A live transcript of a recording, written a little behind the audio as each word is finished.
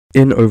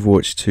In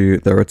Overwatch 2,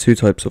 there are two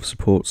types of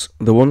supports.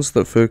 The ones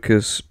that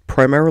focus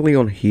primarily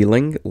on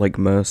healing, like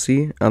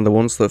Mercy, and the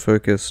ones that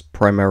focus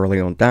primarily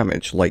on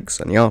damage, like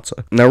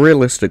Zenyatta. Now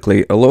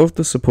realistically, a lot of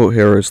the support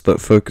heroes that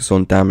focus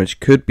on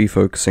damage could be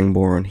focusing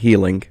more on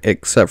healing,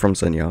 except from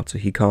Zenyatta.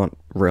 He can't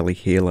really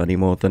heal any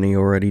more than he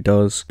already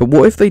does. But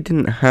what if they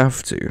didn't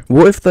have to?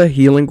 What if their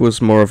healing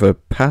was more of a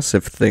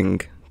passive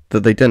thing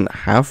that they didn't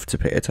have to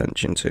pay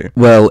attention to?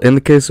 Well, in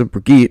the case of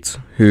Brigitte,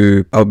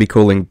 who I'll be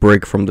calling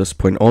Brig from this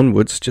point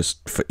onwards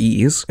just for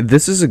ease,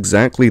 this is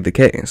exactly the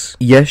case.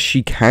 Yes,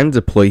 she can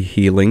deploy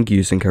healing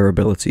using her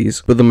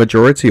abilities, but the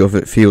majority of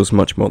it feels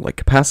much more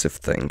like a passive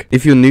thing.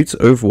 If you're new to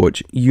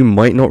Overwatch, you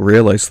might not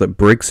realize that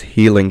Brig's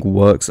healing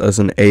works as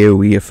an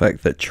AoE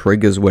effect that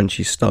triggers when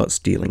she starts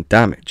dealing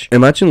damage.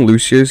 Imagine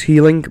Lucio's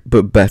healing,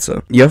 but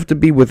better. You have to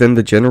be within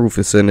the general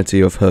vicinity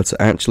of her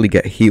to actually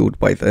get healed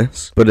by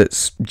this, but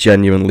it's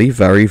genuinely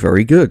very,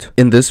 very good.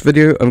 In this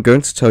video, I'm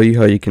going to tell you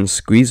how you can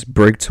squeeze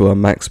Brig to her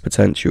max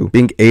potential,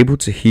 being able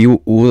to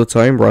heal all the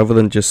time rather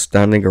than just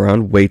standing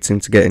around waiting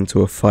to get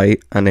into a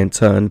fight and in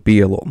turn be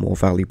a lot more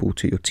valuable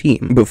to your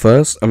team. But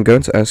first, I'm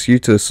going to ask you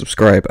to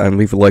subscribe and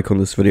leave a like on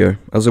this video,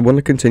 as I want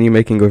to continue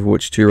making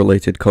Overwatch 2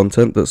 related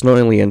content that's not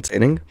only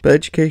entertaining, but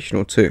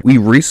educational too. We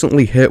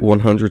recently hit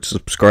 100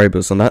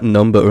 subscribers and that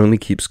number only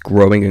keeps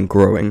growing and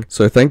growing,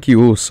 so thank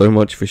you all so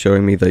much for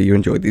showing me that you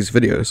enjoyed these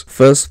videos.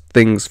 First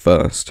things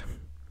first.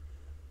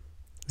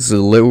 This is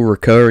a little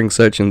recurring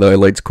section that I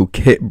like to call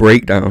Kit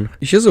Breakdown.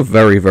 She has a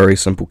very, very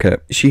simple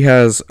kit. She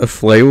has a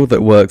flail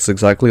that works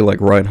exactly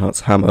like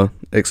Reinhardt's hammer,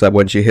 except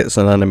when she hits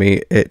an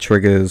enemy, it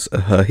triggers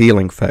her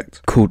healing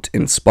effect, called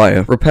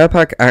Inspire. Repair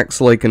Pack acts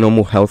like a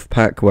normal health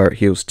pack where it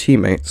heals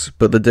teammates,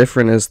 but the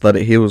difference is that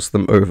it heals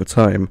them over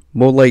time,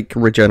 more like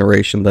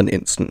regeneration than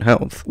instant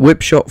health.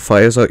 Whip Shot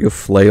fires out your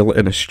flail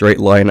in a straight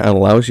line and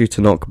allows you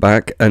to knock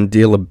back and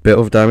deal a bit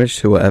of damage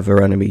to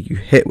whatever enemy you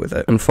hit with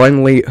it. And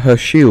finally, her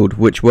shield,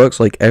 which works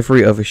like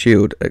every other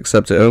shield,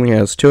 except it only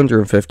has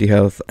 250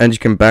 health, and you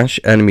can bash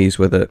enemies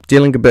with it,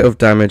 dealing a bit of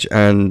damage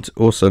and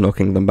also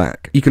knocking them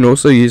back. You can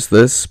also use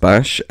this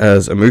bash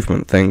as a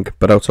movement thing,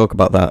 but I'll talk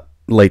about that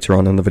later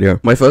on in the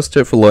video. My first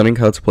tip for learning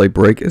how to play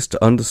Brig is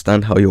to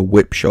understand how your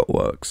whip shot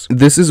works.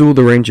 This is all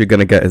the range you're going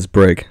to get as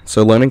Brig,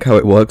 so learning how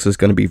it works is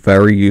going to be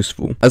very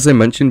useful. As I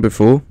mentioned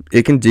before,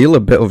 it can deal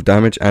a bit of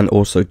damage and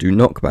also do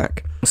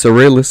knockback. So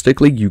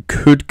realistically, you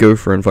could go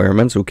for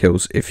environmental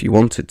kills if you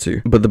wanted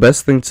to, but the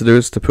best thing to do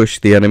is to push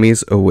the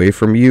enemies away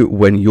from you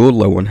when you're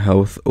low on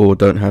health or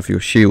don't have your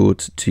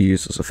shield to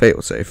use as a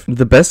failsafe.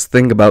 The best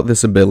thing about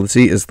this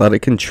ability is that it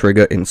can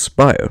trigger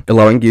Inspire,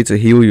 allowing you to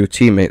heal your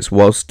teammates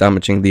whilst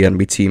damaging the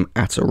enemy team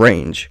at a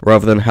range,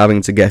 rather than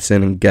having to get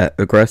in and get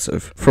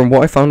aggressive. From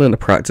what I found in the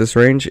practice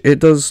range, it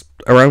does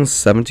around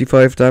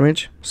 75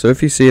 damage, so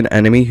if you see an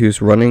enemy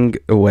who's running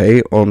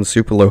away on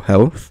super low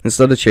health,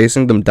 instead of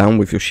chasing them down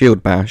with your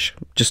shield bash,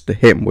 just to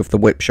hit him with the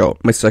whip shot.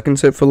 My second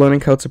tip for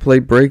learning how to play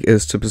Brig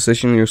is to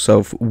position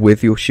yourself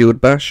with your shield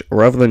bash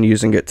rather than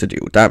using it to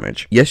deal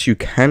damage. Yes, you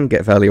can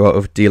get value out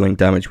of dealing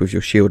damage with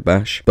your shield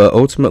bash, but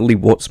ultimately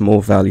what's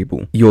more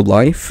valuable? Your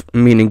life,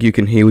 meaning you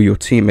can heal your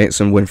teammates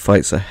and win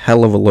fights a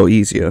hell of a lot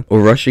easier, or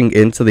rushing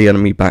into the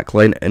enemy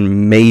backline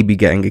and maybe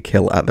getting a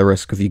kill at the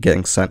risk of you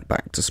getting sent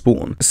back to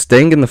spawn.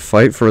 Staying in the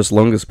fight for as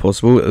long as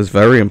possible is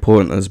very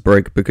important as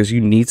Brig because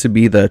you need to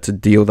be there to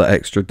deal that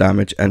extra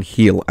damage and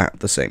heal at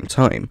the same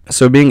time.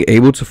 So being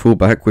able to fall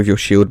back with your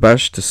shield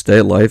bash to stay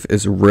alive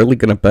is really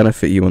going to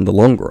benefit you in the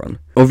long run.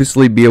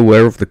 Obviously be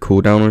aware of the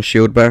cooldown on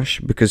shield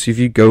bash, because if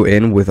you go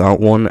in without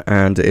one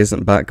and it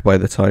isn't back by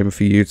the time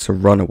for you to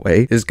run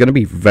away, it's going to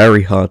be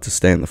very hard to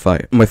stay in the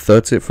fight. My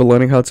third tip for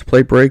learning how to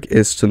play Brig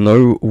is to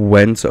know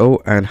when to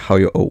ult and how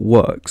your ult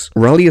works.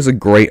 Rally is a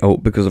great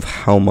ult because of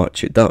how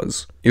much it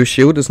does. Your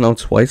shield is now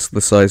twice the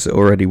size it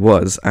already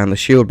was, and the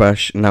shield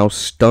bash now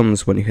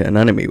stuns when you hit an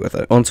enemy with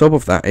it. On top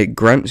of that, it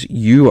grants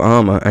you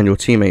armor and your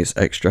teammates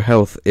extra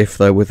health if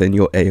they're within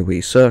your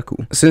AoE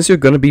circle. Since you're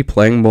going to be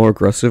playing more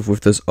aggressive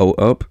with this ult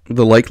up,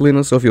 the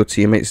likeliness of your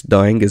teammates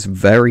dying is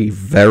very,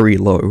 very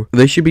low.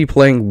 They should be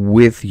playing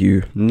with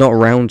you, not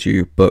around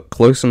you, but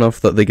close enough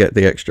that they get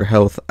the extra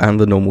health and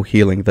the normal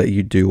healing that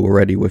you do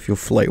already with your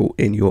flail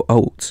in your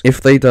ult. If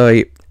they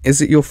die,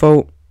 is it your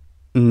fault?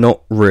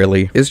 Not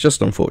really. It's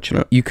just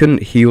unfortunate. You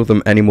couldn't heal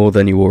them any more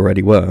than you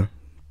already were.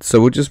 So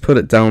we'll just put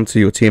it down to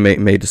your teammate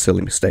made a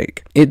silly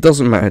mistake. It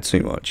doesn't matter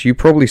too much, you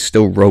probably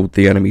still rolled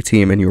the enemy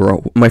team in your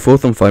ult. My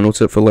fourth and final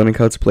tip for learning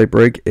how to play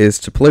Brig is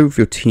to play with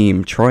your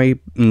team. Try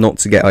not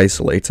to get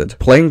isolated.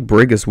 Playing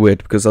Brig is weird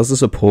because as a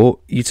support,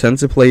 you tend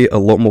to play a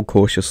lot more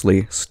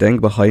cautiously, staying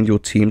behind your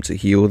team to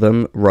heal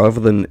them rather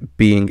than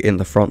being in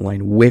the front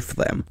line with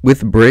them.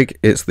 With Brig,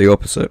 it's the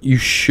opposite. You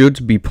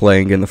should be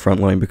playing in the front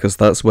line because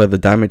that's where the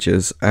damage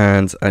is,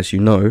 and as you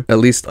know, at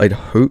least I'd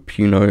hope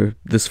you know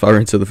this far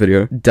into the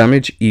video,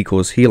 damage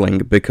equals healing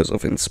because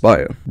of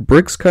Inspire.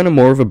 Brig's kind of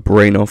more of a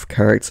brain off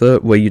character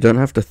where you don't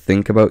have to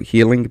think about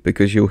healing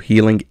because your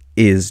healing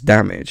is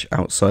damage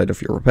outside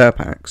of your repair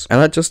packs. And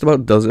that just about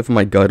about does it for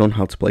my guide on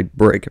how to play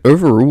Brig.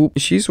 Overall,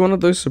 she's one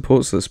of those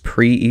supports that's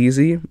pretty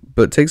easy,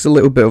 but takes a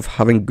little bit of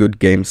having good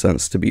game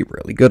sense to be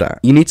really good at.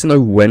 You need to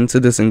know when to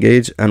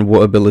disengage and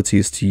what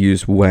abilities to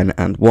use when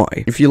and why.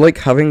 If you like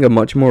having a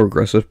much more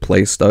aggressive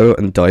playstyle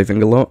and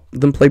diving a lot,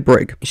 then play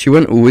Brig. She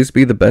won't always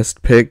be the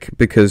best pick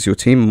because your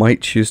team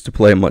might choose to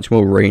play a much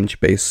more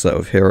range-based set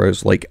of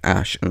heroes like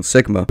Ashe and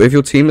Sigma, but if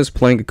your team is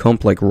playing a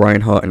comp like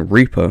Reinhardt and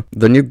Reaper,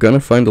 then you're gonna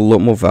find a lot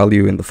more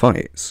value in the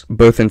fights,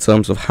 both in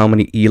terms of how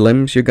many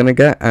elims you're gonna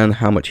get and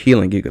how much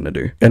healing you're gonna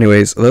do.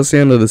 Anyways, that's the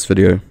end of this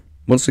video.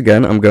 Once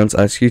again, I'm going to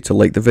ask you to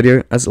like the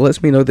video, as it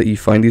lets me know that you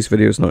find these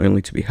videos not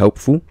only to be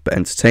helpful, but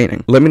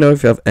entertaining. Let me know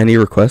if you have any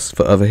requests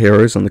for other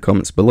heroes in the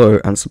comments below,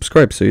 and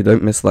subscribe so you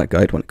don't miss that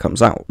guide when it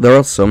comes out. There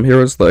are some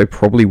heroes that I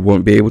probably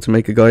won't be able to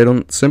make a guide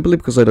on, simply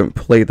because I don't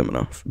play them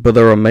enough, but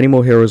there are many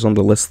more heroes on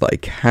the list that I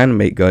can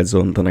make guides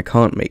on than I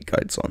can't make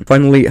guides on.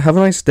 Finally, have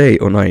a nice day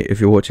or night if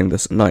you're watching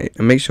this at night,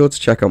 and make sure to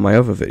check out my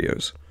other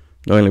videos.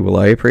 Not only will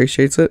I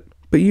appreciate it,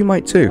 but you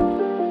might too.